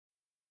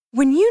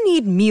When you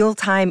need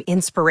mealtime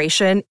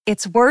inspiration,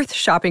 it's worth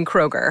shopping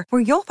Kroger,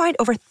 where you'll find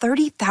over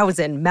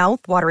 30,000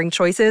 mouth-watering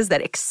choices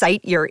that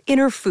excite your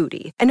inner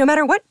foodie. And no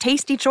matter what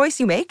tasty choice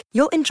you make,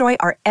 you'll enjoy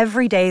our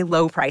everyday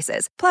low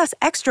prices, plus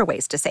extra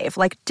ways to save,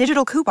 like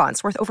digital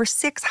coupons worth over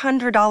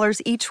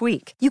 $600 each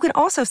week. You can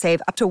also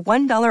save up to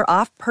 $1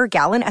 off per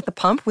gallon at the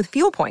pump with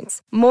fuel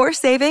points. More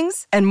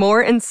savings and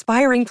more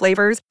inspiring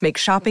flavors make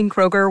shopping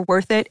Kroger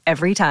worth it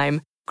every time.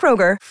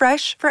 Kroger,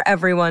 fresh for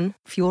everyone.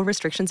 Fuel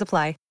restrictions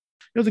apply.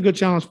 It was a good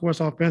challenge for us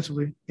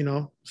offensively,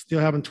 still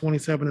having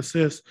 27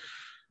 assists.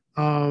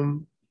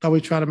 Thought we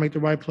tried to make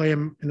the right play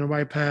and the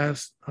right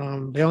pass.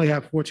 They only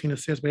have 14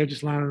 assists, but they're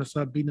just lining us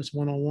up, beating us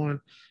one-on-one,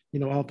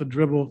 off the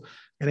dribble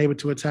and able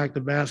to attack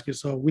the basket.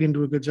 So we didn't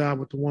do a good job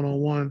with the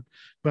one-on-one,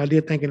 but I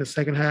did think in the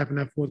second half in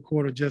that fourth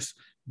quarter, just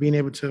being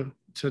able to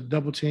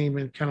double team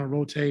and kind of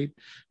rotate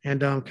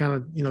and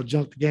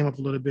jump the game up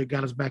a little bit,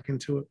 got us back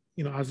into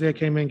it. Isaiah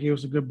came in, gave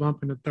us a good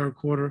bump in the third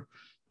quarter.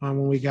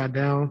 When we got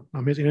down,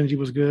 his energy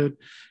was good,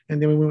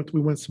 and then we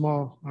went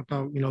small. I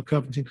thought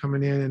Covington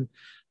coming in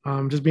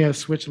and just being able to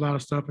switch a lot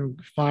of stuff and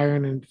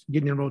firing and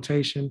getting in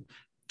rotation,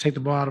 take the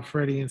ball out of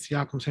Freddie and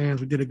Siakam's hands.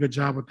 We did a good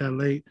job with that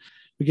late.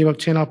 We gave up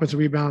 10 offensive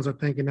rebounds, I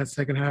think, in that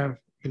second half.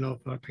 For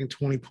I think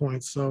 20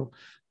 points. So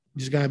you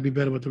just got to be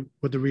better with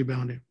the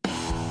rebounding.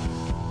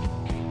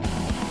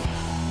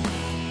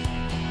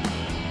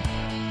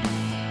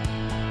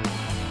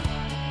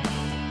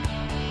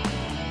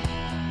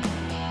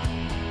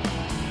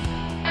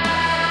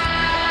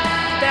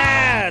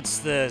 That's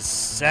the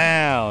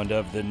sound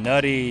of the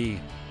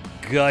Nutty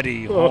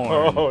Gutty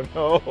horn.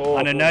 Oh, no.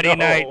 On a Nutty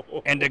night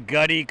and a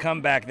Gutty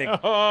comeback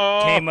that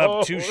came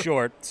up too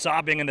short,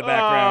 sobbing in the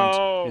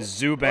background, is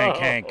Zubank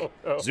Hank.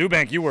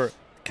 Zubank, you were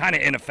kind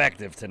of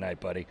ineffective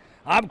tonight, buddy.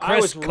 I'm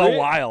Chris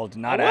Wild,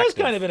 not active. I was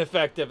kind of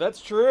ineffective.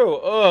 That's true.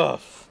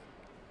 Ugh.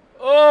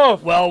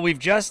 Well, we've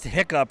just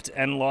hiccuped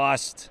and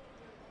lost.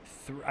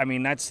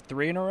 That's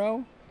 3 in a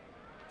row?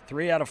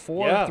 3 out of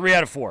 4? Yeah. 3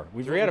 out of 4.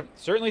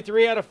 Certainly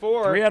 3 out of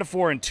 4. 3 out of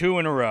 4 and 2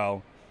 in a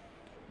row.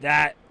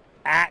 That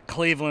at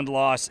Cleveland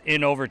loss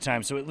in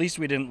overtime, so at least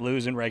we didn't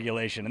lose in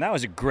regulation. And that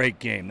was a great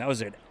game. That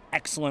was an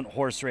excellent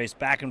horse race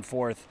back and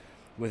forth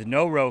with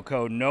no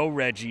Rocco, no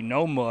Reggie,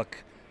 no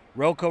Mook.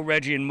 Rocco,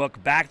 Reggie, and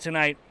Mook back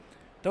tonight.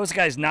 Those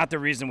guys not the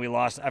reason we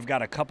lost. I've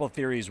got a couple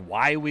theories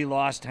why we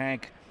lost,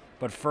 Hank.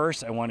 But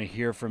first, I want to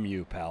hear from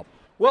you, pal.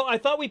 Well, I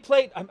thought we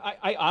played –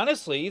 I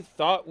honestly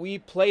thought we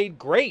played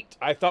great.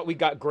 I thought we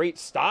got great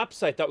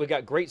stops. I thought we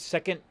got great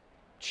second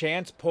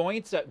chance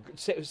points,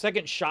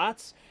 second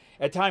shots,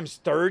 at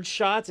times third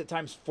shots, at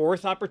times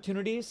fourth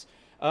opportunities.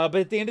 But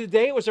at the end of the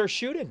day, it was our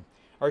shooting.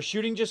 Our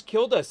shooting just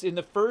killed us. In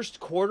the first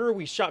quarter,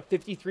 we shot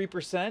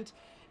 53%.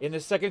 In the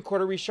second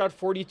quarter, we shot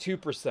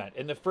 42%.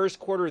 In the first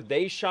quarter,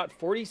 they shot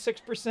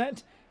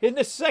 46%. In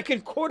the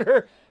second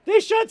quarter, they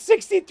shot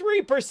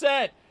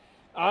 63%.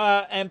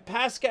 And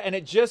Pascal, and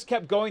it just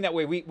kept going that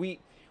way.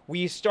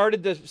 We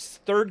started the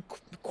third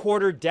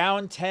quarter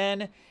down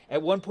 10.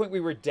 At one point, we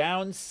were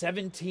down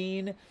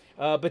 17.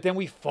 But then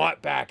we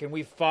fought back and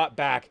we fought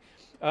back.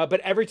 But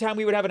every time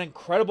we would have an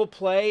incredible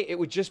play, it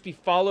would just be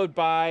followed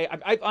by,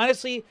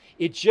 honestly,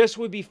 it just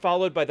would be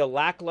followed by the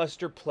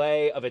lackluster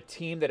play of a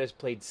team that has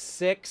played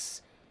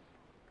 6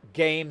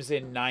 games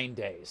in 9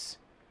 days.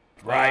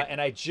 Right. And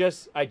I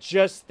just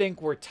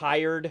think we're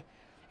tired.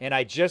 And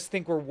I just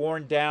think we're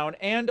worn down.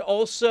 And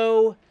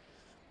also,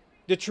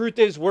 the truth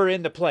is we're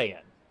in the play-in.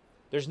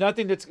 There's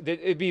nothing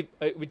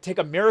it would take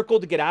a miracle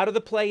to get out of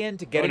the play-in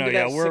to get into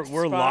that sixth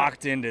we're spot.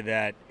 locked into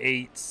that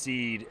 8th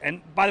seed.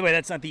 And by the way,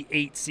 that's not the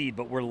 8th seed,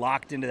 but we're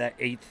locked into that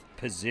 8th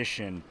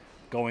position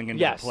going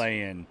into the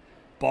play-in,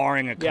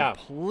 barring a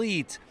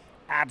complete,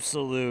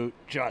 absolute,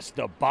 just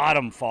the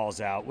bottom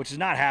falls out, which is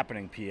not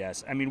happening,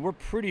 P.S. We're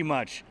pretty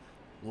much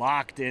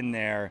locked in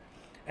there.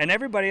 And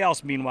everybody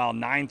else, meanwhile,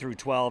 9 through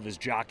 12 is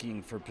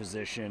jockeying for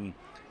position.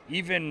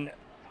 Even,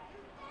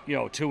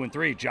 2 and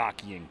 3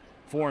 jockeying.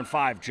 4 and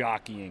 5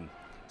 jockeying.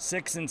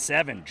 6 and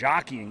 7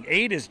 jockeying.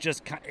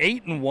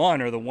 8 and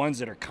 1 are the ones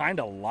that are kind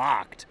of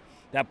locked.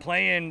 That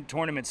play-in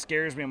tournament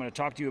scares me. I'm going to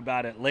talk to you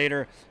about it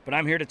later. But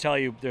I'm here to tell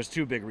you there's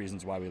 2 big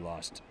reasons why we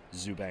lost,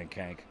 Zubank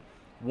Hank.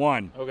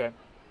 1. Okay.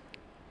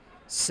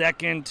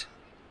 Second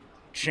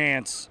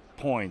chance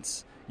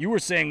points. You were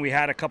saying we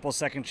had a couple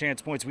second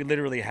chance points. We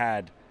literally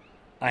had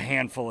a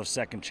handful of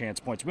second chance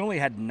points. We only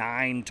had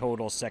 9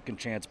 total second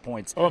chance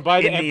points in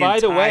the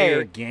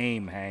entire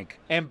game, Hank.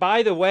 And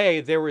by the way,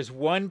 there was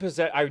one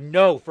possession. I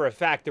know for a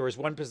fact there was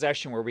one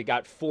possession where we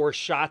got 4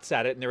 shots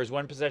at it, and there was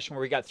one possession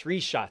where we got 3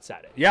 shots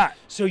at it. Yeah.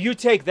 So you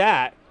take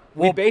that.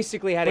 We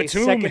basically had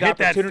Batum a second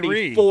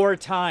opportunity 4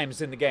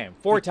 times in the game.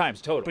 4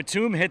 times total.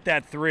 Batum hit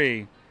that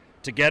 3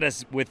 to get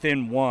us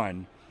within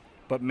 1.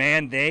 But,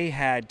 man, they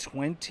had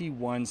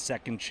 21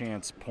 second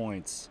chance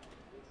points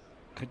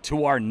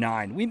to our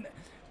 9.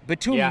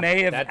 Batum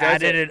may have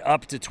added it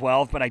up to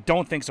 12, but I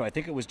don't think so. I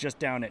think it was just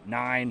down at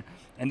 9,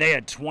 and they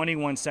had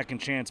 21 second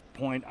chance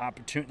point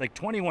opportunity, like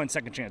 21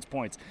 second chance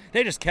points.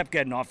 They just kept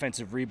getting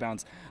offensive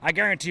rebounds. I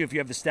guarantee you, if you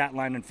have the stat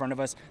line in front of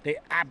us, they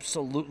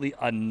absolutely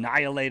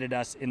annihilated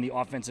us in the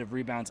offensive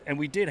rebounds, and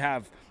we did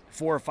have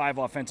 4 or 5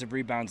 offensive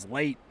rebounds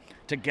late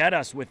to get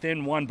us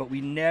within 1, but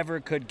we never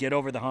could get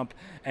over the hump.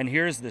 And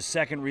here's the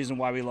second reason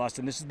why we lost,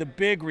 and this is the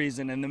big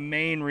reason and the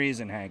main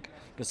reason, Hank,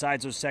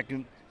 besides those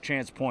second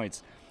chance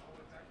points.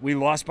 We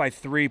lost by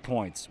 3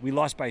 points. We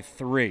lost by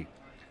 3.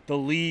 The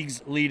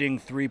league's leading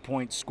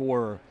 3-point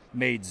scorer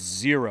made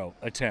 0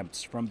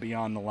 attempts from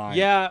beyond the line.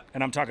 Yeah.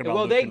 And I'm talking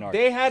about Luke Kennard.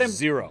 They had him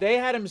 0. They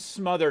had him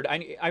smothered.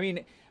 I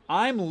mean,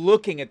 I'm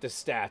looking at the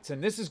stats,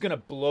 and this is going to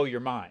blow your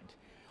mind.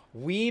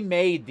 We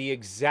made the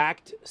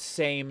exact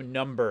same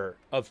number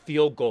of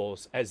field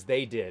goals as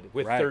they did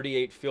with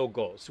 38 field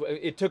goals. So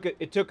it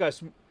took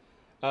us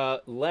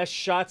less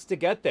shots to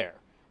get there.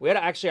 We had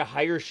actually a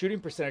higher shooting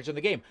percentage in the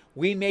game.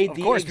 We made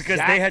because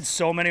they had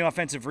so many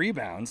offensive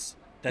rebounds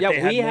that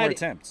they had more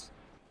attempts.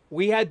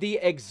 We had the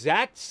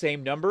exact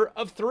same number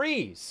of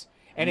threes,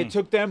 and it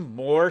took them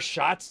more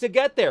shots to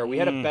get there. We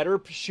had a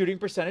better shooting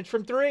percentage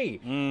from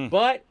 3.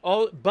 But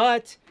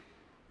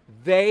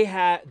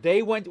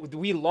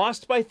we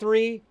lost by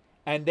 3,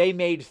 and they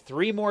made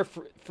 3 more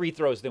free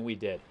throws than we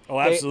did. Oh,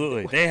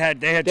 absolutely. They had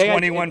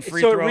 21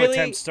 free throw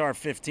attempts to our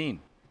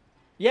 15.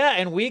 Yeah,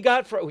 and we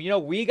got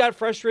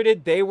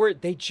frustrated.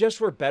 They just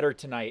were better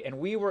tonight, and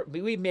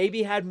we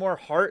maybe had more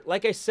heart.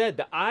 Like I said,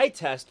 the eye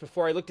test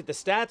before I looked at the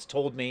stats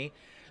told me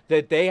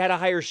that they had a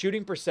higher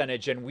shooting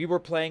percentage, and we were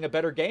playing a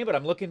better game. But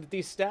I'm looking at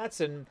these stats,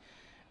 and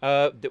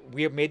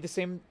we have made the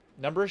same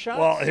number of shots.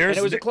 Well, and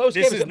it was a close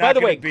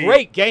game.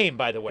 Great game,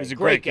 by the way. It was a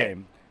great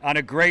game. On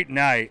a great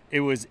night.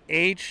 It was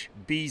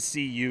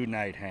HBCU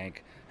night,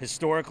 Hank.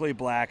 Historically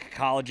black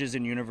colleges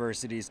and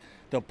universities.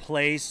 The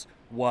place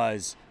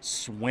was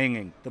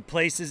swinging. The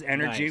place's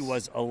energy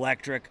was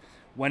electric.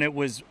 When it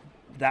was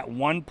that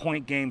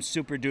 1-point game,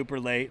 super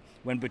duper late,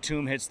 when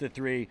Batum hits the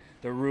 3,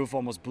 the roof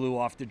almost blew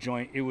off the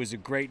joint. It was a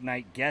great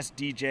night. Guest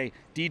DJ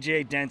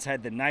Dents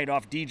had the night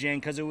off DJing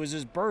because it was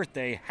his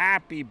birthday.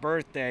 Happy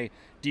birthday,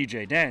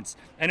 DJ Dents.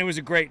 And it was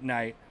a great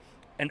night,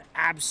 an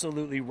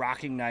absolutely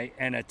rocking night,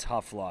 and a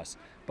tough loss.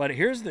 But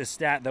here's the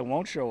stat that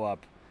won't show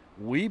up.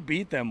 We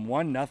beat them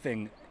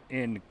 1-0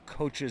 in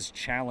coaches'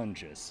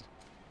 challenges.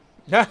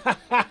 It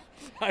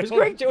was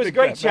a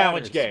great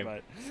challenge game.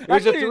 It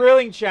was a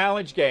thrilling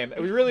challenge game. It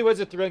really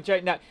was a thrilling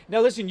challenge. Now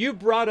listen, you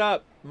brought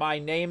up my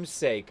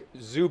namesake,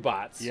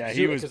 Zubats. Yeah,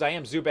 because I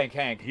am Zubank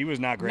Hank. He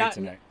was not great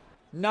tonight.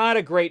 Not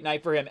a great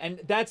night for him.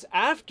 And that's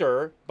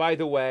after, by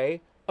the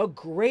way, a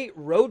great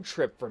road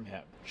trip from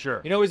him.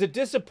 Sure. It was a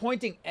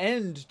disappointing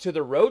end to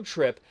the road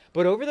trip,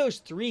 but over those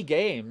 3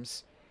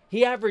 games,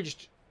 he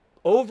averaged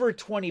over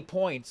 20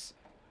 points,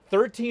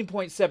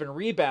 13.7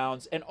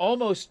 rebounds, and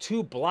almost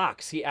 2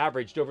 blocks he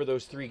averaged over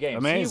those 3 games.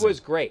 Amazing. He was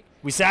great.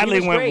 We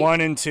sadly went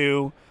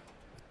 1-2.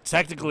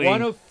 Technically,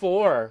 1 of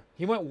 4.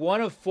 He went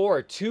 1 of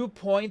 4, 2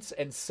 points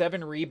and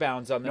 7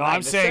 rebounds on the night. No,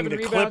 I'm saying the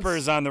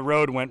Clippers on the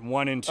road went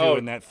 1-2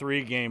 in that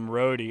 3-game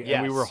roadie,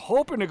 and we were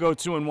hoping to go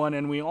 2-1,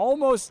 and we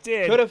almost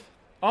did.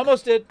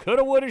 Almost did.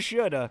 Coulda, woulda,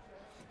 shoulda.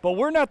 But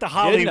we're not the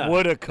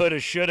Hollywoulda, coulda,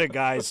 shoulda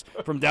guys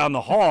from down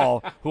the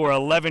hall who are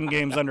 11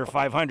 games under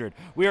 500.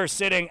 We are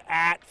sitting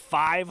at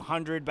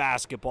 500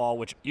 basketball,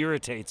 which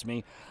irritates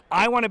me.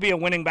 I want to be a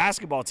winning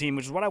basketball team,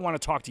 which is what I want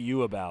to talk to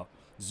you about,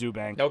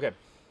 Zubank. Okay.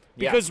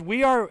 Because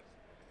we are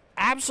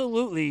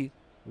absolutely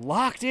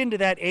locked into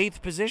that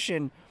 8th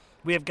position.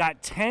 We have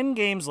got 10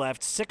 games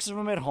left, 6 of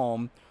them at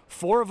home,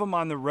 4 of them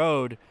on the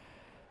road.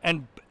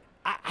 And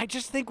I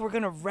just think we're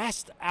going to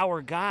rest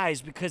our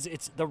guys because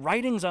it's the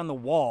writing's on the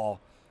wall.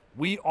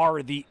 We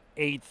are the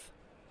 8th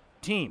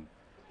team.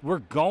 We're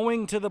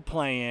going to the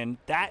play-in.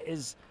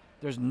 There's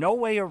no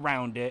way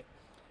around it.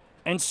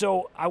 And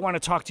so I want to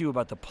talk to you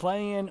about the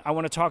play-in. I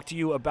want to talk to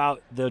you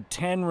about the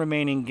 10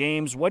 remaining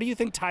games. What do you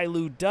think Ty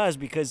Lue does?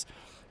 Because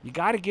you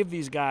got to give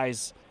these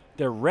guys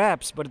their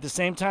reps, but at the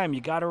same time, you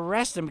got to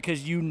rest them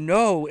because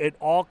it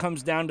all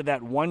comes down to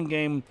that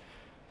 1-game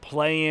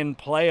play-in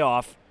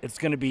playoff. It's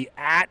going to be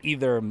at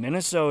either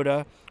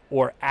Minnesota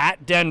or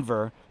at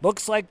Denver.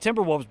 Looks like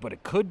Timberwolves, but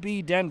it could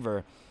be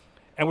Denver.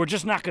 And we're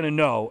just not going to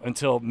know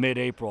until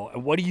mid-April.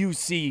 And what do you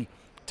see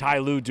Ty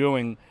Lue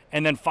doing?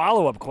 And then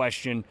follow-up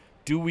question,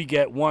 do we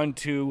get 1,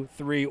 2,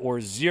 3,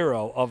 or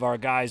 0 of our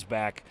guys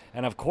back?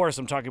 And, of course,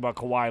 I'm talking about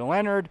Kawhi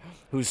Leonard,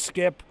 who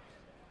Skip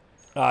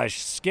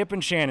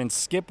and Shannon,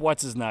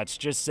 what's-his-nuts,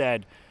 just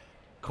said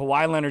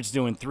Kawhi Leonard's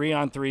doing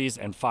 3-on-3s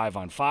and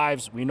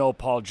 5-on-5s. We know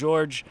Paul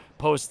George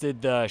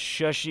posted the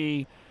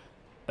shushy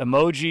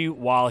emoji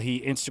while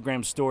he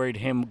Instagram storied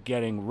him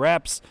getting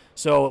reps.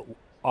 So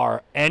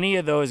are any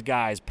of those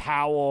guys,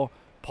 Powell,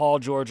 Paul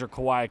George, or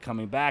Kawhi,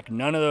 coming back?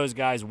 None of those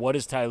guys. What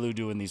does Ty Lue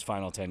do in these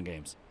final 10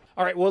 games?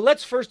 All right, well,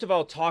 let's first of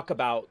all talk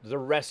about the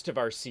rest of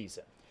our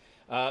season.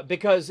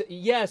 Because,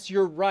 yes,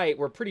 you're right.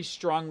 We're pretty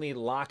strongly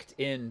locked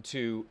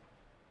into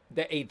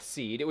the 8th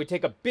seed. It would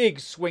take a big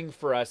swing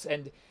for us.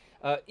 And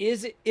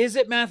Is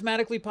it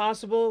mathematically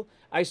possible?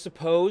 I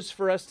suppose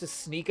for us to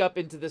sneak up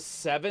into the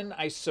 7,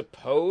 I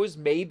suppose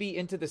maybe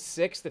into the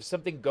 6th if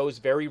something goes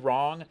very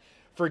wrong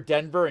for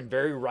Denver and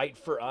very right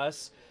for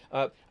us.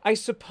 I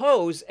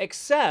suppose,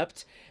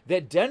 except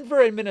that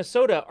Denver and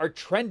Minnesota are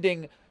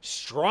trending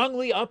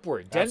strongly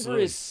upward. Denver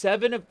is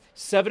 7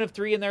 of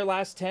 3 in their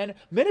last 10.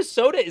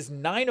 Minnesota is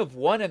 9 of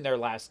 1 in their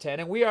last 10,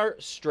 and we are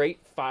straight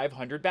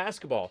 500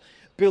 basketball.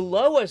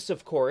 Below us,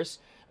 of course,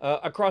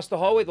 across the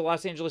hallway, the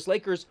Los Angeles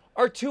Lakers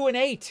are 2 and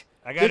 8.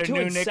 I got a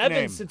new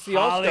nickname. Since the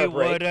All-Star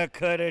break. Hollywoulda,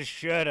 coulda,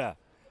 shoulda.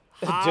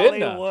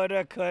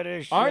 Hollywoulda,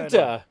 coulda,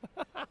 shoulda.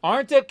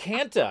 Aren't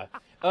canta.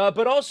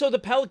 But also the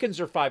Pelicans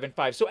are 5 and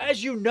 5. So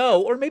as you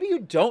know, or maybe you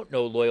don't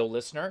know, loyal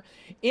listener,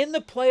 in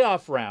the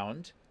playoff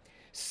round,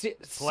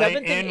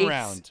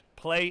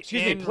 play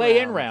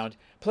in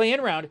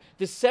round,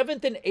 the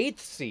 7th and 8th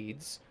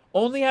seeds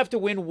only have to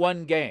win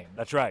 1 game.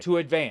 That's right. To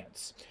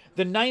advance.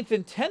 The 9th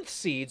and 10th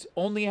seeds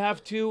only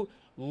have to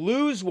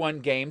lose 1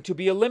 game to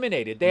be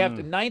eliminated. They have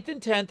to 9th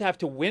and 10th have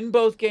to win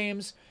both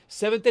games.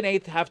 7th and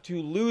 8th have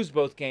to lose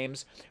both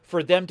games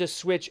for them to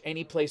switch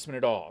any placement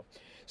at all.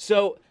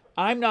 So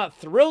I'm not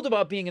thrilled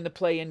about being in the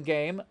play-in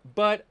game,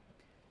 but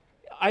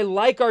I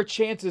like our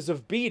chances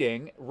of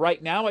beating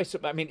right now.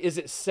 I mean, is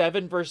it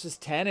 7 versus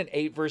 10 and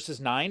 8 versus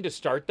 9 to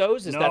start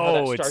those? Is that how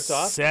that starts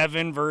off?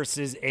 7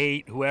 versus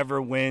 8.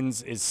 Whoever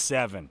wins is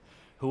 7.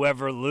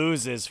 Whoever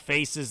loses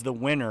faces the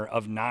winner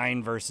of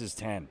 9 versus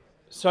 10.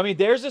 So, I mean,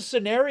 there's a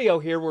scenario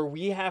here where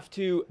we have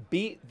to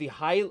beat the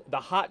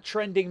hot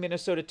trending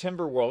Minnesota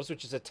Timberwolves,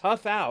 which is a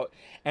tough out,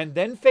 and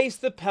then face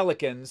the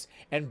Pelicans.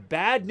 And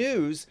bad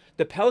news,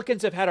 the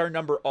Pelicans have had our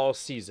number all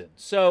season.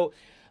 So,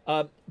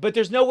 but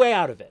there's no way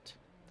out of it.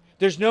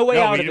 There's no way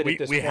out of it at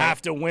this point. We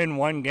have to win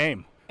 1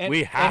 game.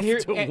 We have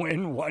to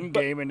win one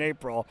game in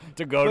April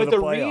to go to the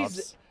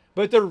playoffs.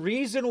 But the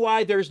reason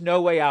why there's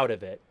no way out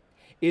of it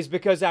is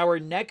because our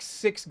next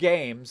 6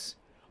 games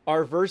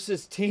are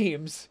versus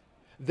teams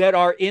that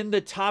are in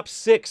the top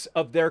 6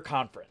 of their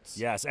conference.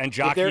 Yes, and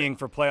jockeying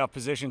for playoff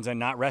positions and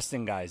not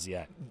resting guys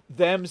yet.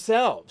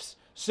 Themselves.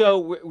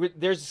 So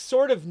there's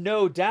sort of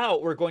no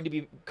doubt we're going to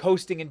be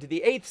coasting into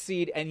the 8th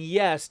seed. And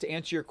yes, to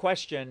answer your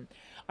question,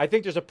 I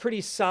think there's a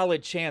pretty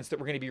solid chance that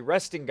we're going to be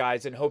resting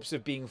guys in hopes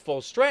of being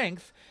full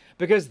strength,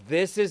 because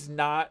this is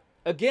not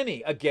a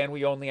gimme. Again,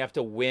 we only have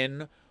to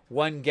win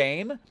 1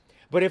 game.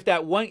 But if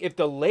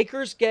the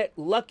Lakers get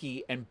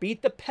lucky and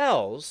beat the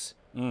Pels,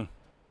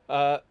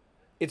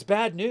 it's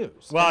bad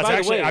news. Well, it's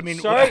actually,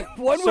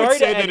 one would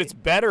say that it's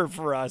better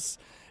for us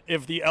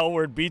if the L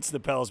Word beats the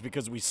Pels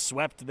because we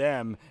swept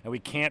them and we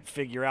can't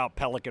figure out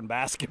Pelican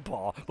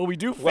basketball. But we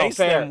do face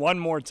them one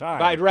more time.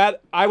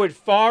 I would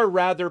far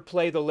rather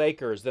play the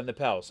Lakers than the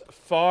Pels.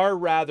 Far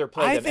rather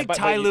play them. I think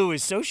Ty Lue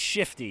is so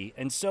shifty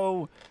and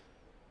so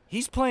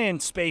he's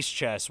playing space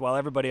chess while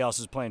everybody else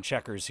is playing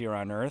checkers here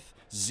on Earth.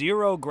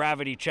 Zero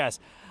gravity chess.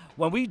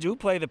 When we do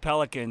play the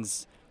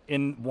Pelicans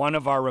in one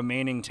of our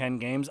remaining 10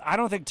 games, I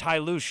don't think Ty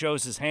Lue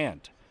shows his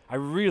hand. I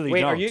really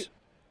don't. Are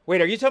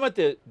you talking about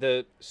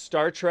the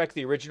Star Trek,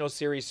 the original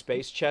series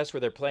Space Chess, where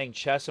they're playing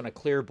chess on a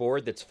clear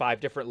board that's 5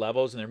 different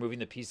levels and they're moving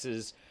the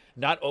pieces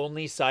not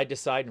only side to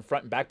side and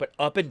front and back, but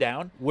up and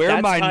down? Where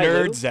are my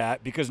nerds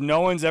at? Because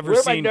no one's ever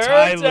seen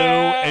Ty Lue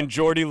and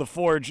Geordie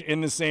LaForge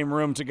in the same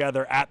room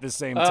together at the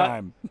same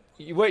time.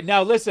 Wait,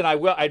 now listen,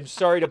 I'm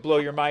sorry to blow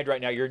your mind right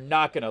now. You're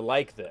not going to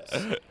like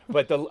this.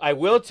 But I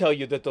will tell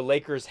you that the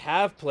Lakers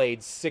have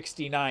played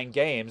 69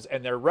 games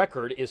and their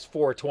record is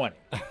 420.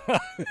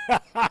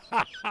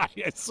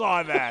 I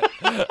saw that.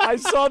 I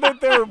saw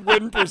that their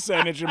win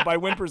percentage, and by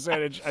win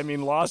percentage, I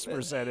mean loss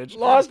percentage.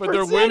 But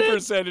their win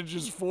percentage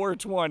is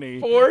 420.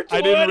 420,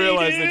 I didn't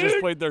realize they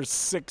just played their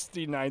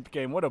 69th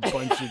game. What a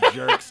bunch of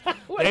jerks.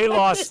 They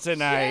lost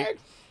tonight.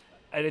 Jerks.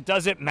 And it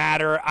doesn't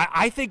matter.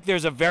 I think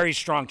there's a very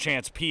strong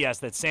chance, P.S.,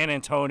 that San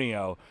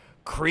Antonio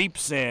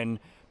creeps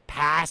in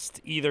past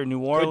either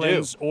New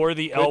Orleans or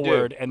the L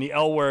Word, and the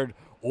L Word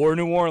or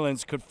New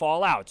Orleans could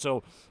fall out.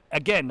 So,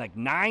 again, like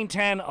 9,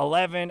 10,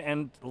 11,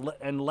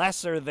 and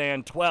lesser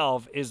than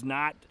 12 is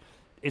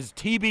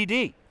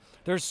TBD.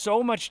 There's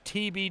so much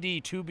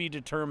TBD to be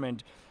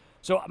determined.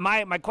 So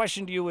my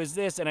question to you is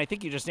this, and I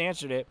think you just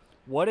answered it.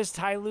 What does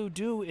Ty Lue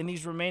do in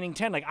these remaining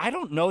 10? Like, I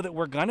don't know that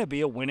we're going to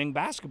be a winning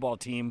basketball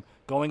team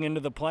going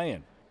into the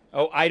play-in.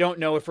 Oh, I don't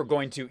know if we're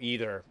going to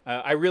either.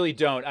 I really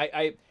don't.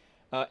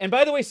 And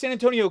by the way, San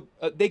Antonio,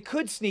 they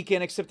could sneak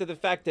in, except for the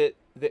fact that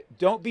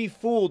don't be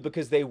fooled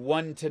because they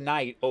won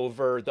tonight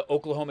over the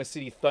Oklahoma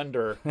City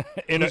Thunder.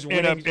 in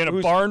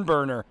a barn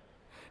burner.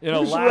 In a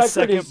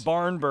last-second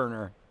barn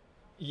burner.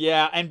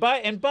 Yeah, and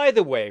by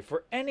the way,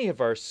 for any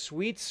of our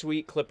sweet,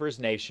 sweet Clippers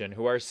Nation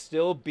who are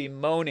still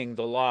bemoaning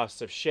the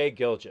loss of Shai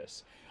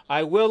Gilgeous,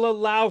 I will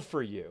allow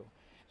for you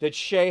that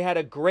Shai had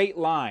a great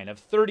line of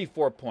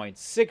 34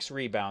 points, 6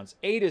 rebounds,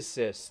 8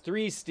 assists,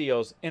 3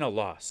 steals in a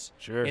loss.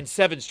 Sure. In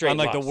 7 straight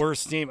losses. The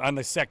worst team, on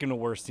the second to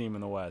worst team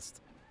in the West.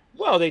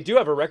 Well, they do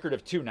have a record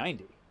of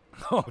 290.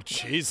 Oh,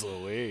 jeez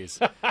Louise.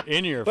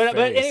 In your face. But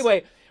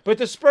anyway, But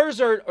the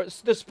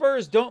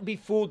Spurs don't be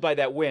fooled by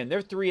that win.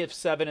 They're 3 of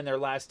 7 in their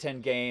last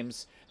 10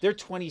 games. They're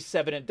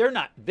 27 and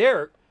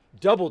they're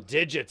double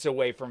digits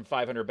away from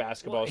 500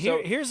 basketball. Well,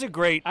 so here's a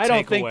great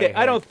I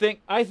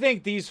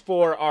think these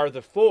 4 are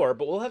the 4,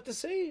 but we'll have to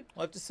see.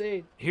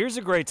 Here's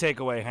a great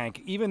takeaway,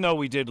 Hank. Even though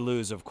we did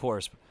lose, of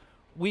course,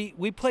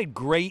 we played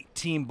great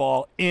team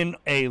ball in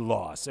a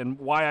loss. And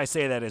why I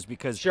say that is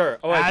because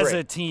as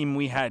a team,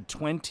 we had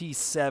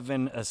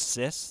 27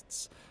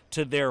 assists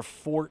to their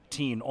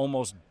 14,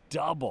 almost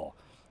double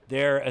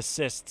their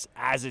assists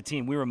as a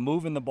team. We were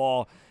moving the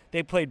ball.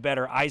 They played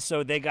better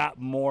ISO. They got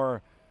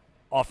more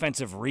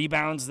offensive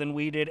rebounds than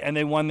we did, and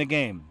they won the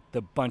game.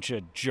 The bunch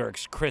of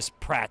jerks, Chris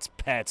Pratt's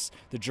pets,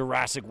 the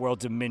Jurassic World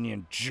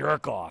Dominion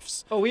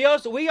jerk-offs. Oh, we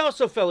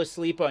also fell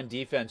asleep on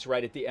defense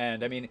right at the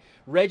end. I mean,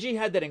 Reggie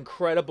had that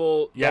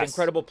incredible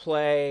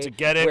play to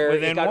get it where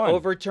within it got one.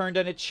 overturned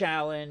on a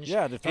challenge.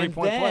 Yeah, the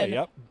three-point play.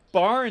 Yep.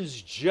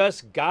 Barnes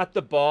just got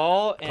the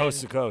ball and coast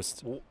to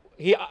coast.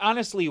 He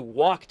honestly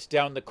walked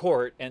down the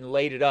court and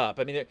laid it up.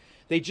 I mean,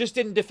 they just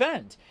didn't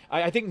defend.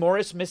 I think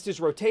Morris missed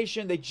his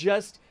rotation. They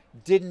just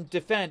didn't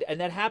defend,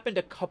 and that happened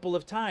a couple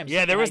of times.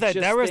 Yeah, there was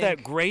that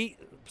great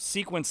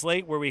sequence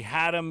late where we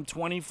had him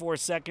 24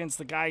 seconds.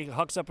 The guy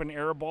hooks up an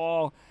air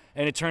ball,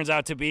 and it turns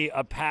out to be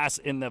a pass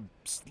in the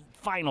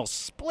final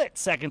split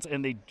seconds,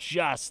 and they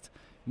just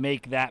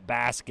make that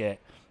basket.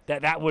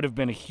 That would have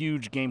been a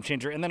huge game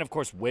changer. And then, of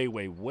course,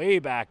 way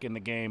back in the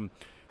game,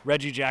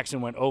 Reggie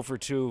Jackson went 0 for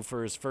 2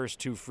 for his first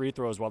 2 free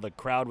throws while the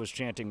crowd was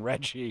chanting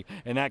Reggie,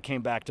 and that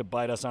came back to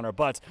bite us on our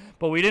butts.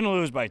 But we didn't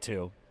lose by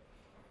 2.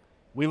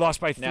 We lost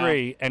by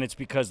 3, and it's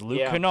because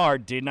Luke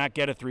Kennard did not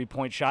get a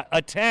three-point shot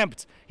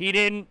attempt. He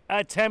didn't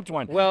attempt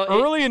one. Well,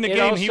 early in the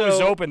game, he was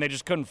open. They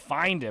just couldn't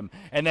find him.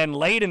 And then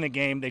late in the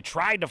game, they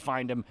tried to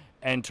find him,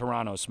 and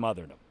Toronto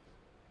smothered him.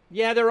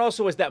 Yeah, there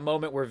also was that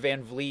moment where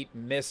Van Vliet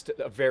missed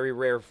a very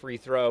rare free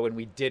throw, and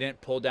we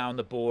didn't pull down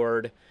the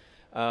board.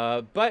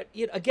 But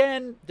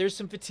again, there's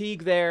some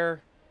fatigue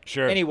there.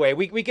 Sure. Anyway,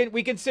 we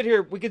can sit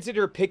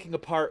here picking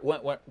apart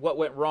what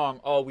went wrong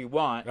all we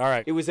want. All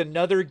right. It was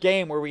another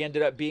game where we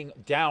ended up being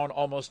down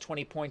almost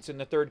 20 points in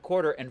the third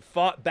quarter and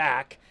fought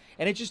back,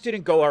 and it just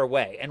didn't go our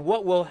way. And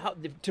what will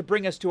help to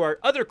bring us to our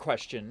other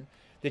question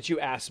that you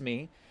asked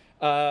me,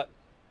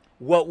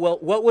 what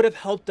would have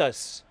helped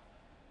us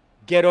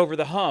get over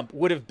the hump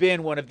would have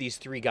been one of these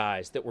 3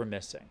 guys that we're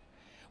missing.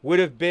 Would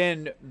have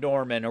been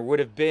Norman, or would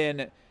have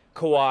been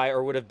Kawhi,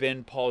 or would have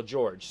been Paul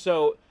George.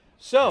 So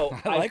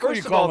I like when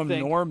you call him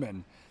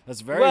Norman.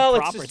 That's very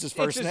proper. It's his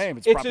first name.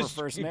 It's proper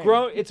first name.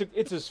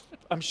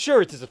 I'm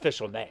sure it's his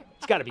official name.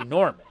 It's got to be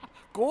Norman.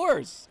 Of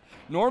course.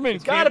 Norman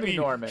it's got to be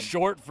Norman.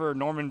 Short for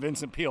Norman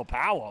Vincent Peale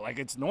Powell. Like,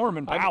 it's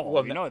Norman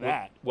Powell. We know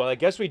that. Well, I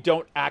guess we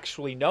don't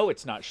actually know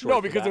it's not short. No,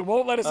 because they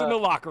won't let us in the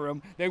locker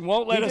room. They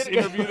won't let us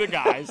interview the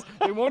guys.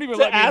 They won't even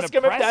let me in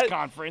the press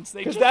conference.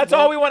 Because that's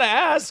all we want to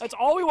ask. That's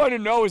all we want to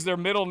know is their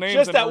middle names.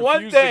 Just that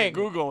one thing. To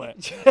Google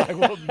it. I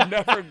will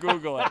never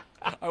Google it.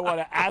 I want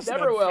to ask them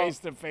face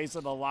to face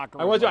in the locker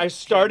room. I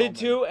started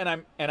to,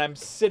 and I'm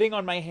sitting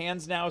on my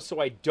hands now, so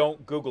I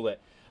don't Google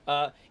it.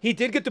 He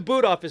did get the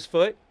boot off his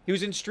foot. He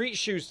was in street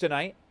shoes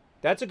tonight.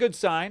 That's a good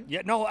sign.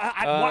 Yeah, no,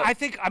 I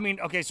think,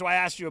 okay, so I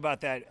asked you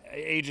about that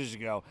ages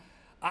ago.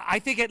 I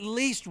think at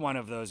least one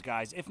of those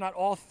guys, if not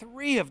all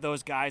 3 of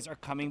those guys, are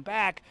coming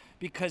back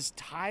because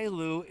Ty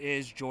Lue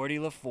is Geordie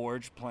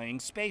LaForge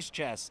playing space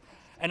chess.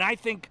 And I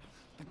think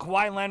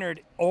Kawhi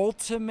Leonard,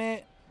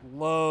 ultimate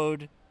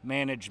load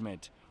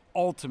management,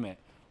 ultimate.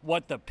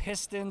 What the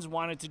Pistons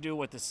wanted to do,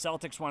 what the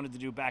Celtics wanted to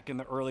do back in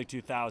the early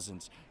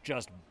 2000s,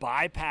 just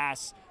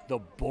bypass the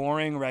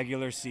boring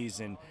regular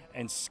season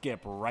and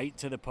skip right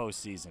to the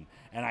postseason.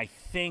 And I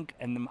think,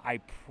 and I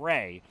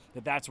pray,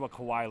 that that's what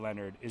Kawhi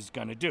Leonard is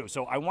going to do.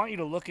 So I want you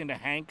to look into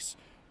Hank's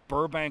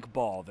Burbank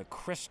ball, the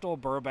crystal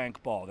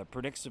Burbank ball that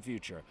predicts the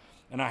future.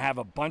 And I have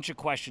a bunch of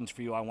questions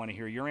for you. I want to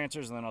hear your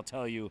answers, and then I'll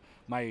tell you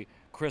my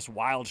Chris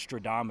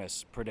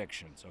Wildstradamus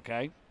predictions,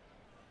 okay?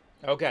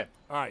 Okay.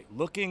 All right,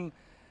 looking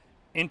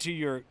into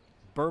your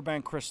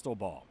Burbank crystal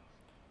ball,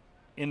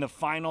 in the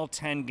final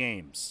 10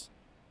 games,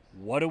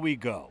 what do we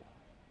go?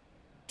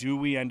 Do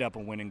we end up a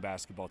winning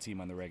basketball team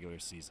on the regular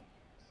season?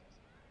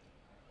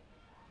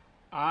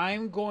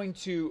 I'm going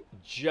to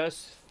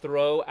just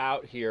throw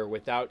out here,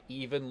 without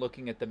even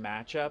looking at the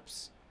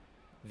matchups,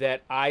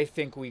 that I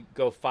think we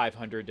go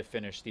 500 to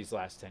finish these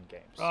last 10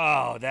 games.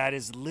 Oh, that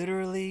is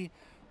literally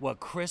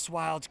what Chris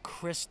Wild's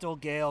Crystal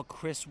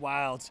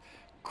Wildstradamus.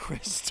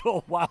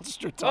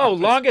 Oh,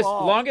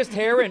 longest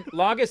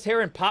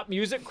hair in pop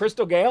music,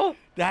 Crystal Gale.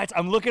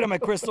 I'm looking at my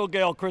Crystal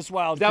Gale, Chris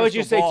Wild. Is that what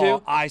you say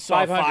too? I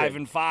saw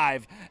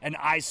 5-5, and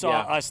I saw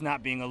us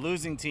not being a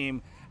losing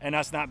team and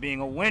us not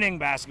being a winning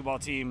basketball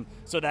team.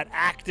 So that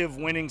active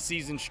winning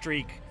season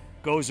streak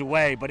goes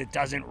away, but it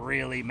doesn't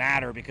really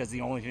matter because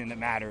the only thing that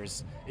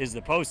matters is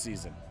the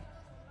postseason.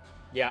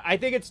 Yeah, I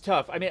think it's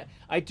tough. I mean,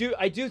 I do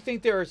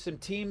think there are some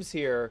teams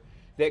here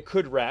that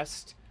could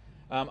rest.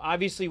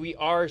 Obviously, we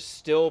are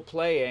still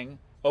playing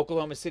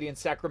Oklahoma City and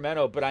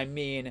Sacramento, but I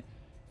mean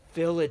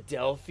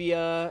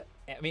Philadelphia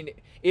I mean,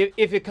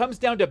 if it comes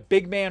down to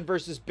big man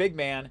versus big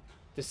man,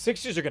 the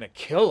Sixers are going to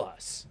kill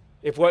us.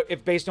 If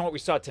based on what we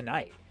saw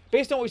tonight.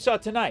 And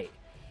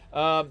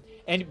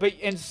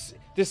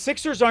the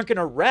Sixers aren't going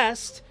to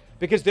rest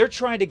because they're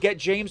trying to get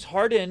James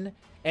Harden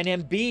and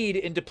Embiid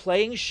into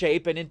playing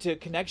shape and into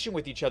connection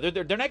with each other.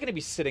 They're not going to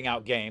be sitting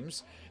out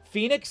games.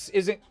 Phoenix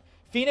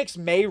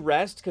may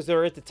rest because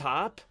they're at the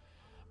top,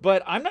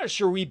 but I'm not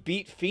sure we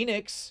beat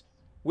Phoenix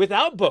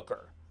without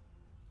Booker.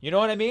 You know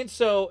what I mean?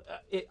 So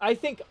I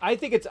think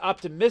it's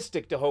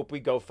optimistic to hope we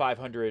go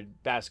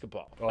 500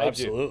 basketball. Oh,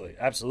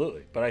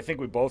 absolutely. But I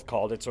think we both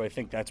called it, so I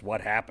think that's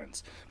what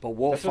happens. But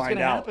we'll find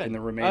out in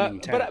the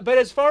remaining 10. But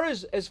as far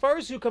as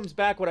who comes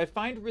back, what I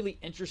find really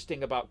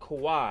interesting about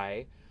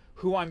Kawhi,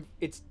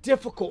 it's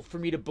difficult for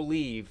me to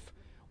believe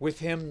with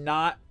him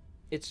not.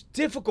 It's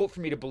difficult for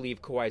me to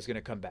believe Kawhi is going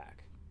to come back.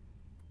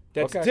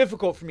 That's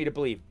difficult for me to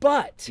believe.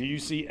 But do you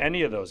see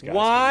any of those guys?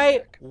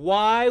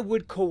 Why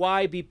would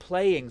Kawhi be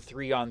playing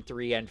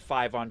 3-on-3 and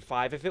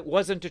 5-on-5 if it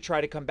wasn't to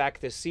try to come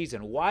back this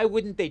season? Why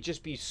wouldn't they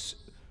just be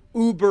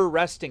uber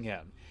resting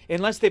him?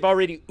 Unless they've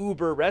already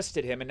uber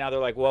rested him and now they're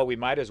like, well,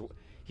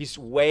 he's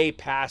way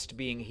past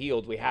being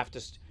healed. We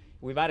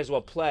might as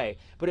well play.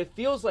 But it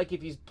feels like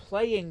if he's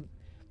playing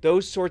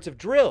those sorts of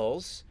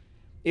drills,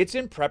 it's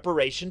in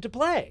preparation to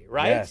play,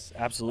 right? Yes,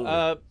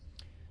 absolutely.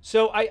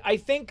 So I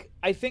think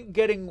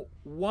getting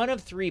one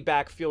of three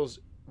back feels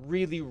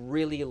really,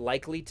 really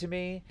likely to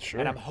me. Sure.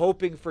 And I'm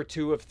hoping for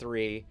 2 of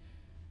 3.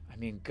 I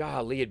mean,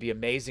 golly, it'd be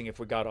amazing if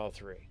we got all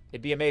 3.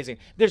 It'd be amazing.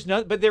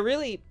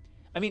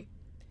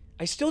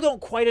 I still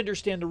don't quite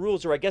understand the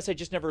rules, or I guess I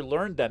just never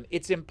learned them.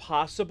 It's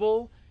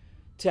impossible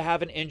to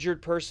have an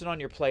injured person on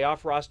your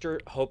playoff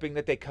roster hoping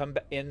that they come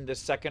in the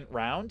second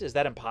round. Is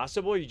that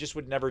impossible, or you just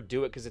would never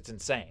do it because it's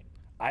insane?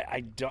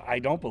 I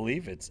don't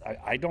believe it's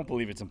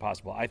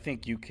impossible. I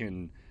think you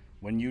can,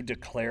 when you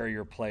declare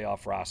your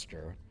playoff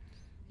roster,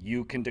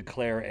 you can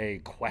declare a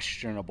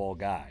questionable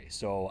guy.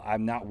 So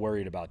I'm not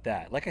worried about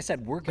that. Like I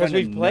said, we're going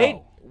to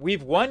know.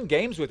 We've won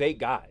games with 8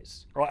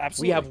 guys. Oh,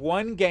 absolutely. We have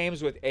won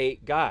games with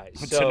 8 guys.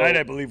 So, tonight,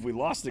 I believe we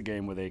lost a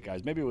game with 8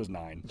 guys. Maybe it was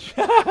 9.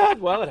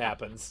 Well, it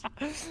happens.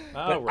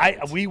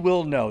 We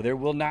will know. There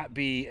will not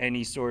be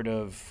any sort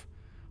of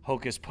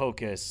hocus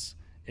pocus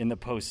in the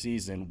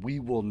postseason. We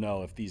will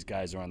know if these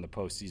guys are on the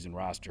postseason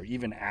roster,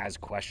 even as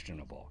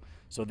questionable.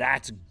 So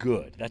that's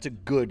good. That's a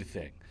good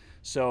thing.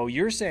 So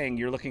you're saying,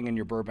 you're looking in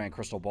your Burbank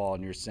crystal ball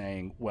and you're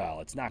saying, well,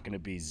 it's not going to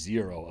be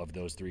 0 of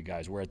those 3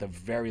 guys. We're at the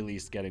very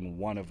least getting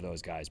 1 of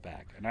those guys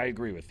back. And I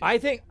agree with you. I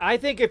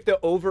think if the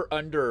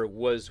over-under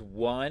was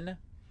 1,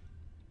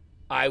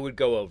 I would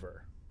go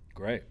over.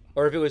 Great.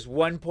 Or if it was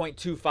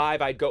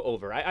 1.25, I'd go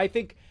over. I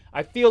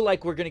feel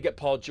like we're going to get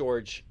Paul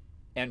George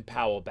and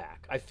Powell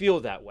back. I feel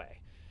that way.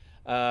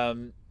 I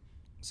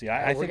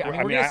think we're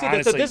going to see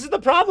this. So this is the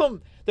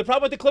problem. The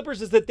problem with the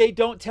Clippers is that they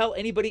don't tell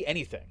anybody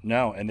anything.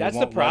 No, and they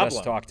won't let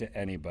us talk to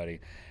anybody.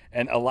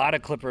 And a lot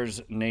of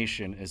Clippers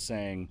Nation is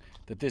saying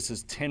that this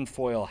is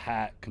tinfoil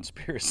hat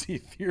conspiracy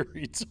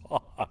theory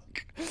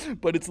talk.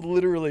 But it's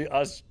literally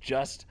us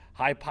just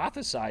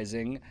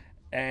hypothesizing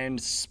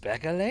and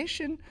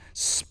speculation.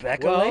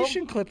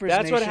 Speculation, well, Clippers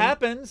Nation. That's what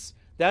happens.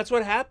 That's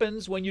what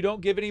happens when you don't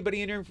give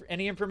anybody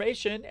any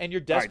information and you're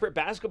desperate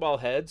basketball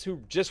heads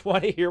who just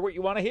want to hear what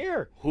you want to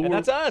hear. And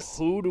that's us.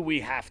 Who do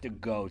we have to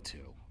go to,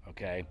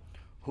 okay?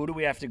 Who do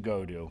we have to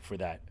go to for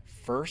that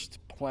first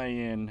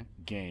play-in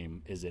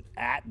game? Is it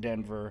at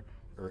Denver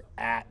or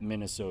at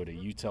Minnesota?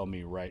 You tell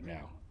me right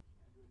now.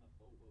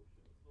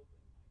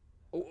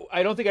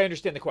 I don't think I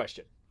understand the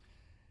question.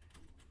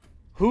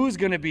 Who's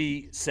going to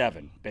be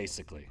 7,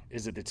 basically?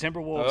 Is it the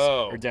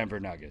Timberwolves or Denver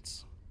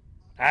Nuggets?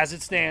 As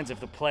it stands, if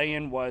the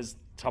play-in was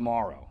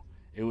tomorrow,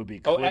 it would be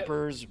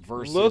Clippers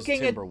versus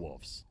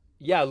Timberwolves.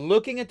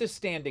 Looking at the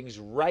standings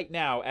right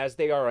now as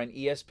they are on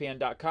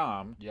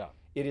ESPN.com,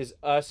 it is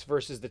us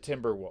versus the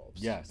Timberwolves.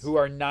 Yes. Who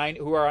are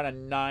on a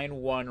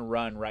 9-1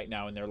 run right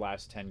now in their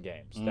last 10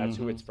 games. Mm-hmm. That's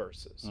who it's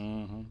versus.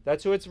 Mm-hmm.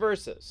 That's who it's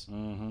versus.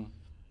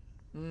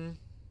 Mm-hmm.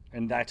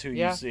 And that's who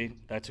you see.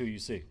 That's who you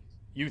see.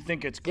 You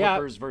think it's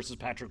Clippers versus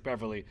Patrick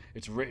Beverley.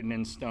 It's written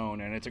in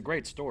stone, and it's a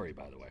great story,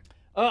 by the way.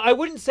 I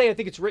wouldn't say I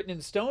think it's written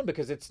in stone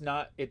because it's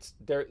not. It's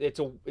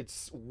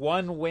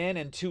 1 win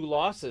and 2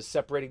 losses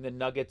separating the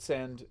Nuggets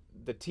and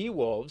the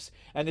T-Wolves,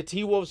 and the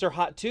T-Wolves are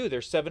hot too.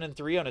 They're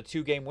 7-3 on a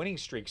 2-game winning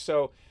streak.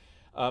 So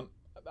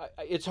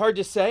it's hard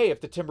to say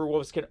if the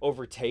Timberwolves can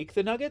overtake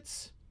the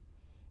Nuggets.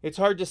 It's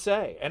hard to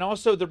say, and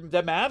also the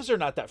Mavs are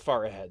not that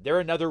far ahead. They're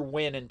another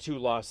win and 2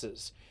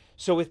 losses.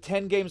 So with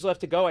 10 games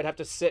left to go, I'd have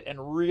to sit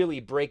and really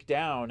break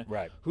down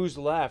who's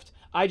left.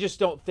 I just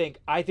don't think.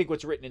 I think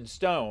what's written in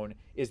stone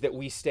is that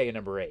we stay at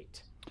number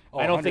 8.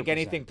 I don't 100%. think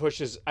anything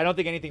pushes. I don't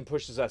think anything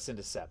pushes us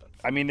into 7th.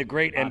 I mean, the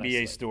great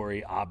NBA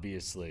story,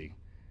 obviously,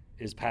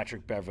 is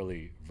Patrick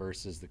Beverley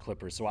versus the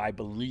Clippers. So I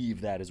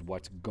believe that is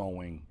what's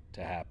going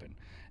to happen,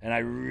 and I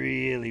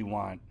really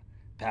want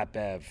Pat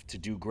Bev to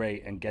do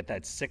great and get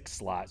that 6th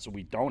slot so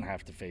we don't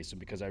have to face him,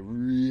 because I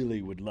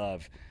really would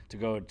love to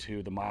go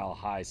to the Mile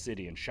High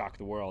City and shock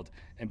the world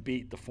and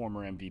beat the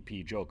former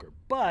MVP Joker.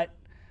 But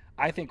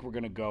I think we're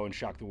going to go and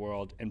shock the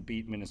world and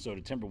beat Minnesota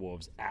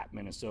Timberwolves at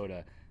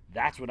Minnesota.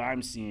 That's what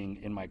I'm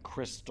seeing in my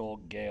Chris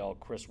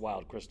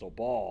Wild crystal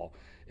ball,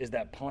 is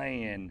that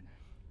play-in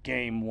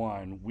game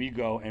 1, we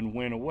go and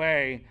win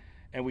away,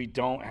 and we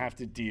don't have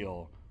to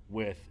deal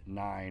with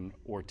 9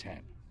 or 10.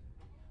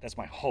 That's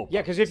my hope.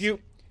 Yeah,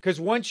 because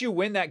once you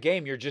win that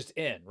game, you're just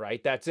in,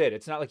 right? That's it.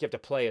 It's not like you have to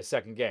play a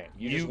second game.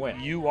 You just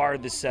win. You are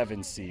the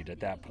 7 seed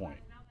at that point.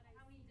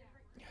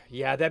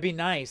 Yeah, that'd be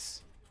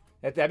nice.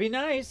 That'd be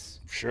nice.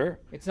 Sure.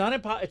 It's not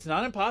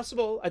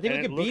impossible. I think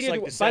we could beat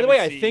it. Like By the way,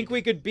 I think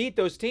we could beat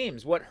those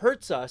teams. What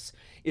hurts us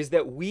is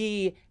that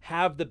we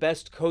have the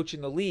best coach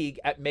in the league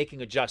at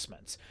making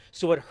adjustments.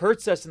 So what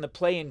hurts us in the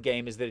play-in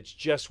game is that it's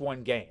just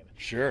one game.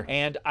 Sure.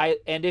 And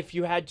if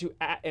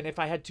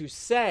I had to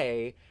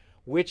say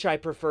which I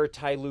prefer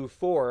Ty Lue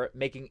for,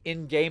 making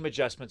in-game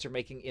adjustments or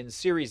making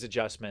in-series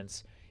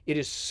adjustments, it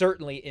is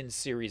certainly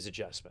in-series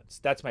adjustments.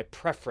 That's my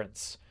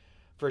preference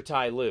for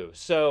Ty Lue.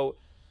 So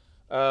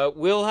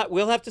we'll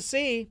have to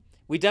see.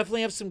 We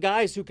definitely have some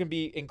guys who can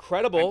be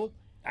incredible.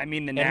 I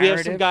mean, the narrative. narrative. And we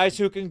have some guys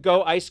who can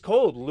go ice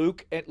cold.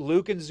 Luke and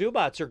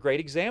Zubats are great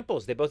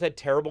examples. They both had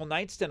terrible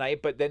nights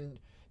tonight, but then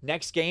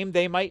next game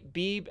they might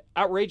be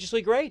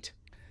outrageously great.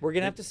 We're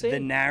gonna have to see. The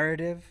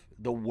narrative,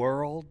 the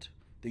world,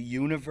 the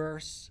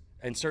universe,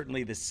 and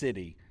certainly the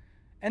city,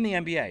 and the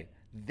NBA.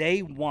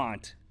 They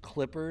want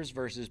Clippers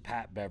versus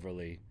Pat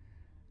Beverly,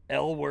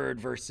 L Word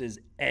versus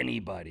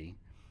anybody.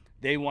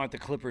 They want the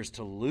Clippers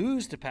to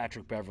lose to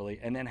Patrick Beverly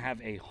and then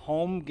have a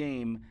home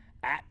game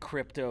at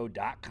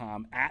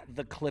crypto.com, at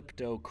the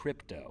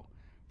Crypto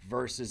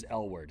versus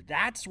L Word.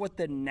 That's what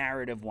the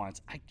narrative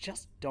wants. I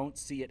just don't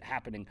see it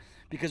happening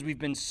because we've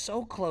been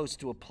so close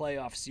to a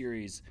playoff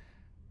series,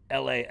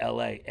 LA,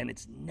 and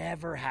it's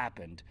never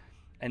happened.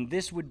 And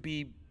this would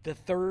be the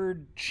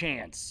third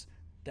chance,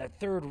 that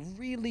third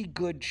really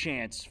good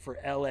chance for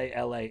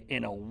LA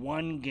in a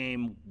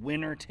one-game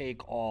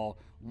winner-take-all,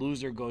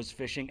 loser goes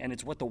fishing, and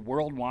it's what the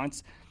world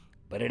wants,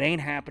 but it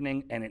ain't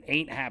happening, and it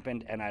ain't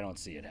happened, and I don't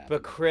see it happening.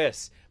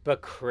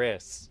 But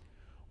Chris,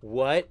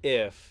 what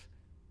if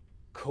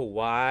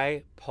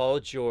Kawhi, Paul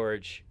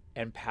George,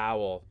 and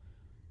Powell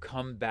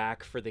come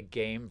back for the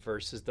game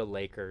versus the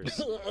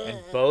Lakers,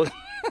 and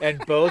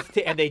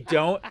they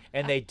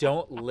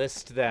don't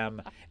list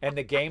them, and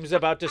the game's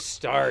about to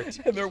start,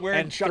 and they're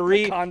wearing Chuck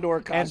the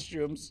Condor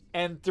costumes,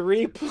 and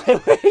three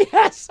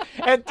players,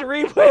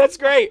 that's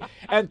great,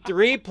 and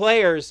 3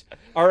 players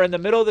are in the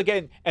middle of the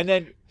game, and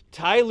then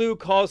Ty Lue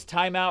calls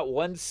timeout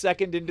 1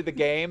 second into the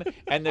game,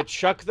 and the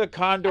Chuck the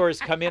Condors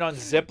come in on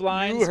zip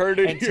lines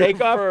and take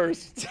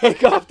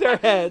off their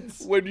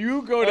heads. When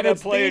you go to the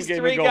play-in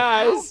game and go,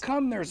 how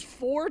come there's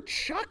 4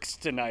 Chucks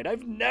tonight?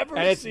 I've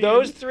never seen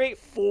those 3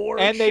 4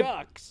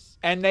 Chucks.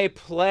 And they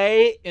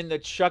play in the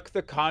Chuck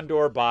the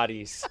Condor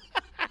bodies.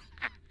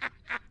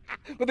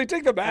 But they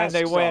take the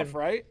masks off,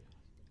 right?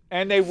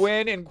 And they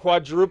win in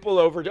quadruple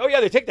over. Oh, yeah,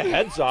 they take the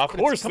heads off. Of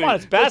course. Come on,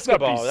 it's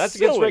basketball. That's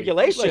against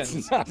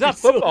regulations. It's not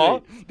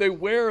football. They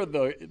wear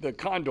the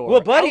Condor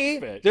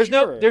outfit. There's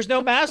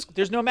no mask.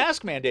 There's no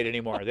mask mandate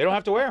anymore. They don't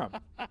have to wear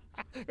them.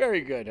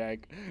 Very good,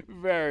 Hank.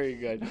 Very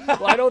good.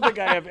 Well, I don't think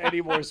I have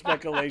any more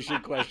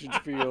speculation questions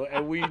for you,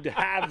 and we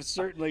have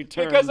certainly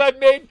turned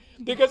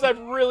because I've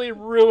really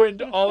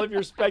ruined all of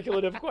your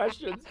speculative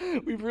questions.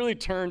 We've really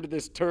turned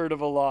this turd of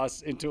a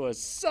loss into a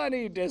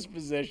sunny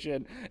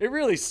disposition. It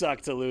really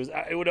sucked to lose.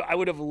 I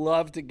would have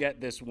loved to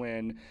get this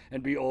win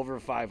and be over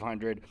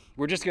 500.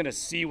 We're just going to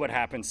see what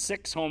happens.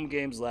 6 home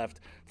games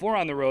left, 4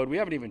 on the road. We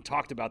haven't even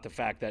talked about the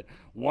fact that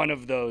one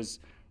of those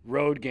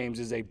road games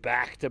is a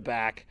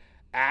back-to-back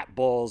at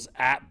Bulls,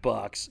 at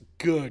Bucks.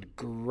 Good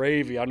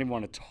gravy. I don't even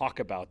want to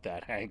talk about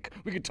that, Hank.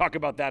 We could talk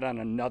about that on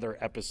another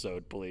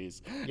episode,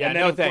 please. Yeah, and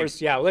then, no thanks.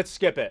 Course, yeah, let's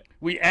skip it.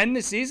 We end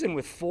the season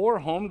with 4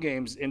 home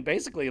games in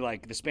basically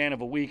like the span of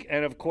a week.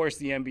 And, of course,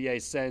 the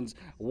NBA sends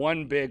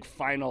one big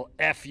final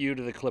FU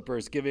to the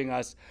Clippers, giving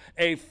us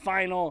a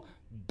final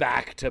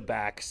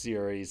back-to-back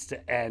series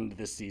to end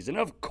the season.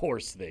 Of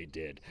course they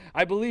did.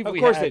 I believe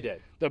they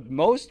did. The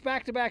most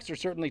back-to-backs, or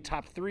certainly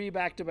top 3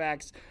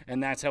 back-to-backs,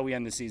 and that's how we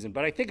end the season.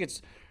 But I think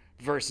it's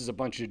versus a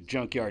bunch of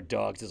junkyard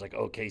dogs. It's like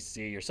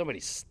OKC or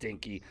somebody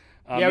stinky.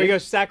 We go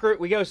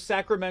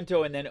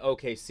Sacramento and then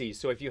OKC.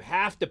 So if you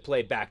have to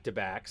play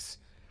back-to-backs,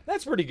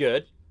 that's pretty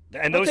good.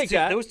 And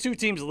those 2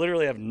 teams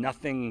literally have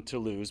nothing to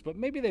lose, but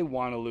maybe they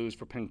want to lose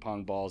for ping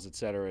pong balls, et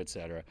cetera, et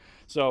cetera.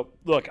 So,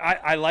 look,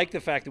 I like the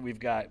fact that we've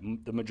got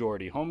the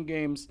majority home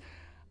games.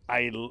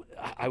 I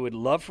would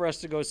love for us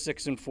to go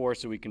 6-4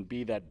 so we can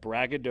be that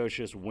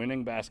braggadocious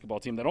winning basketball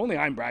team that only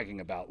I'm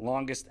bragging about.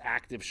 Longest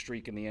active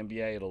streak in the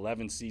NBA at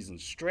 11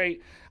 seasons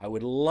straight. I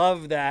would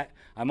love that.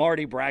 I'm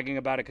already bragging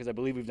about it because I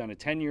believe we've done it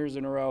 10 years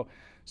in a row.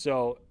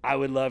 So I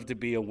would love to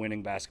be a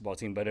winning basketball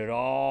team, but it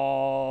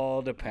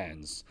all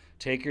depends.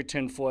 Take your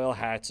tinfoil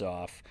hats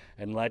off,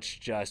 and let's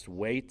just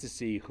wait to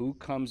see who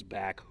comes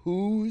back,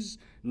 who's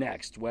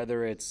next,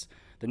 whether it's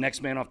the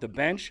next man off the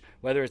bench,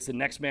 whether it's the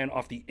next man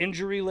off the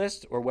injury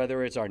list, or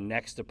whether it's our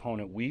next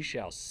opponent. We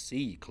shall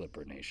see,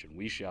 Clipper Nation.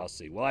 We shall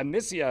see. Well, I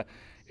miss you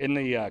in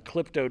the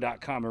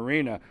Clipto.com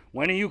arena.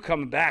 When are you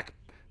coming back,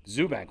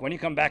 Zubank? When are you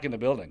coming back in the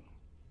building?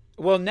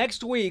 Well,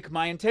 next week,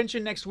 my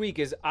intention next week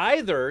is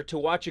either to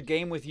watch a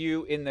game with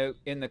you in the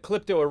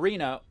Clipto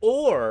arena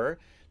or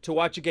to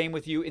watch a game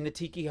with you in the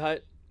Tiki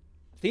Hut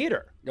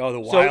Theater. Oh, the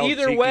Wild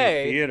Tiki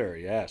way, Theater,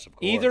 yes, of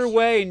course. Either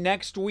way,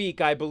 next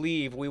week, I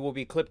believe, we will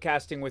be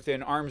clipcasting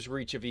within arm's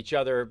reach of each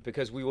other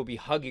because we will be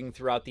hugging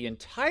throughout the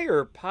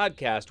entire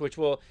podcast, which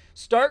will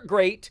start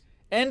great,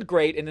 end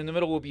great, and in the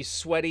middle will be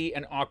sweaty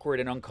and awkward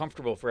and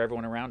uncomfortable for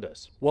everyone around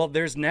us. Well,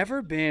 there's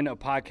never been a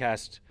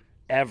podcast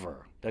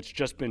ever that's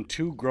just been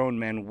two grown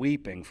men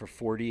weeping for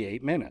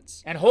 48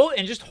 minutes. And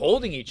just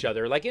holding each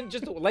other like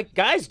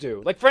guys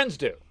do, like friends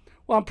do.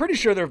 Well, I'm pretty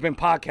sure there have been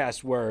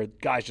podcasts where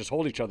guys just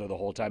hold each other the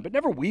whole time, but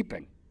never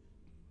weeping.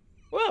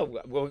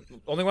 Well,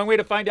 only one way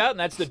to find out, and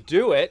that's to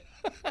do it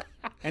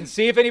and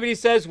see if anybody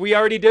says we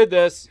already did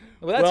this.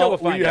 Well, that's how we'll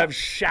find out. You have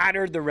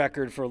shattered the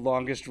record for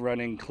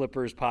longest-running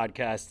Clippers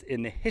podcast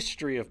in the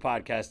history of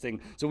podcasting,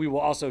 so we will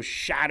also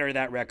shatter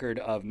that record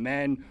of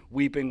men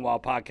weeping while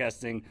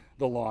podcasting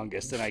the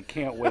longest, and I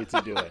can't wait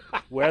to do it.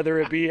 Whether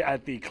it be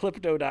at the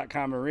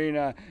Clipto.com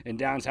arena in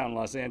downtown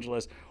Los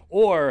Angeles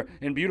or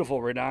in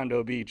beautiful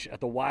Redondo Beach at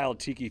the Wild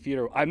Tiki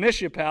Theater. I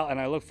miss you, pal, and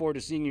I look forward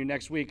to seeing you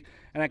next week,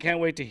 and I can't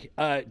wait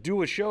to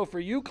do a show for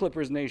you,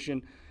 Clippers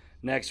Nation,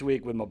 next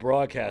week with my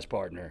broadcast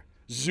partner,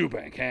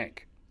 Zubank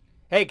Hank.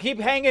 Hey,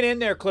 keep hanging in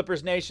there,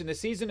 Clippers Nation. The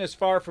season is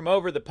far from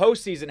over. The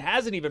postseason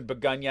hasn't even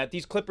begun yet.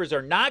 These Clippers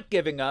are not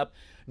giving up.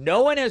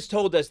 No one has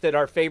told us that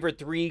our favorite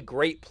three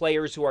great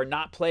players who are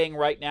not playing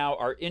right now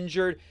are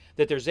injured,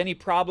 that there's any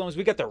problems.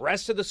 We got the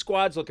rest of the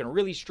squads looking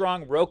really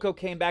strong. Rocco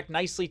came back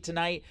nicely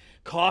tonight.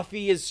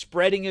 Coffee is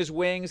spreading his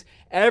wings.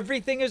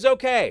 Everything is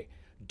okay.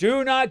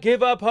 Do not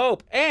give up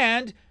hope.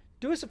 And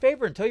do us a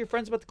favor and tell your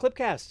friends about the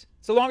Clipcast.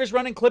 It's the longest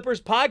running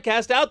Clippers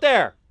podcast out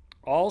there.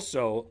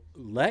 Also,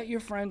 let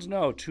your friends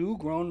know two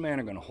grown men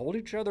are going to hold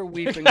each other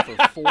weeping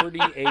for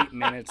 48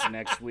 minutes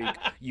next week.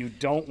 You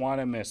don't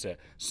want to miss it.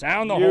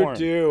 Sound the horn.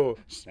 You do.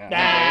 Sound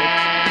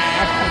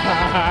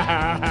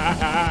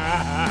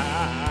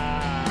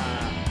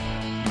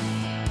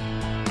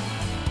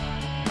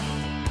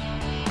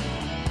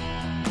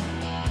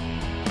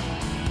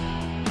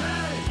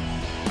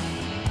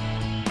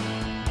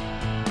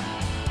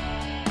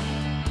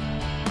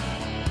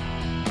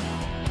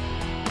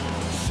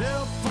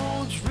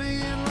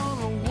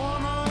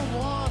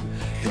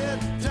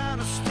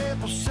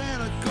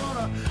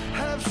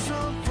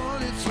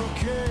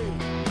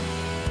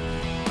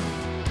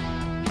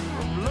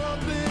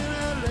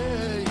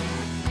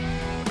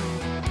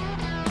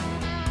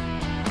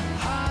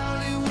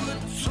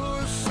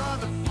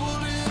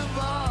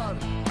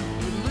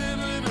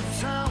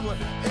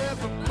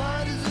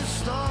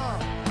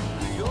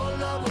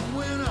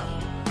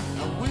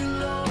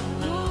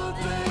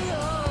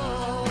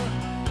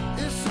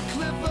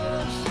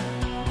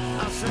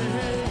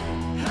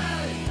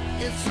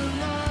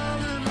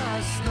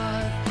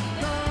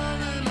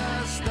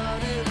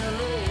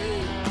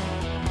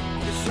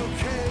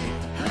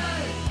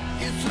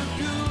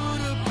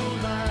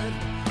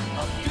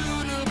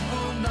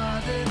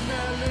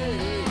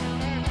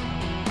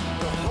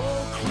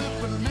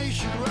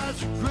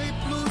great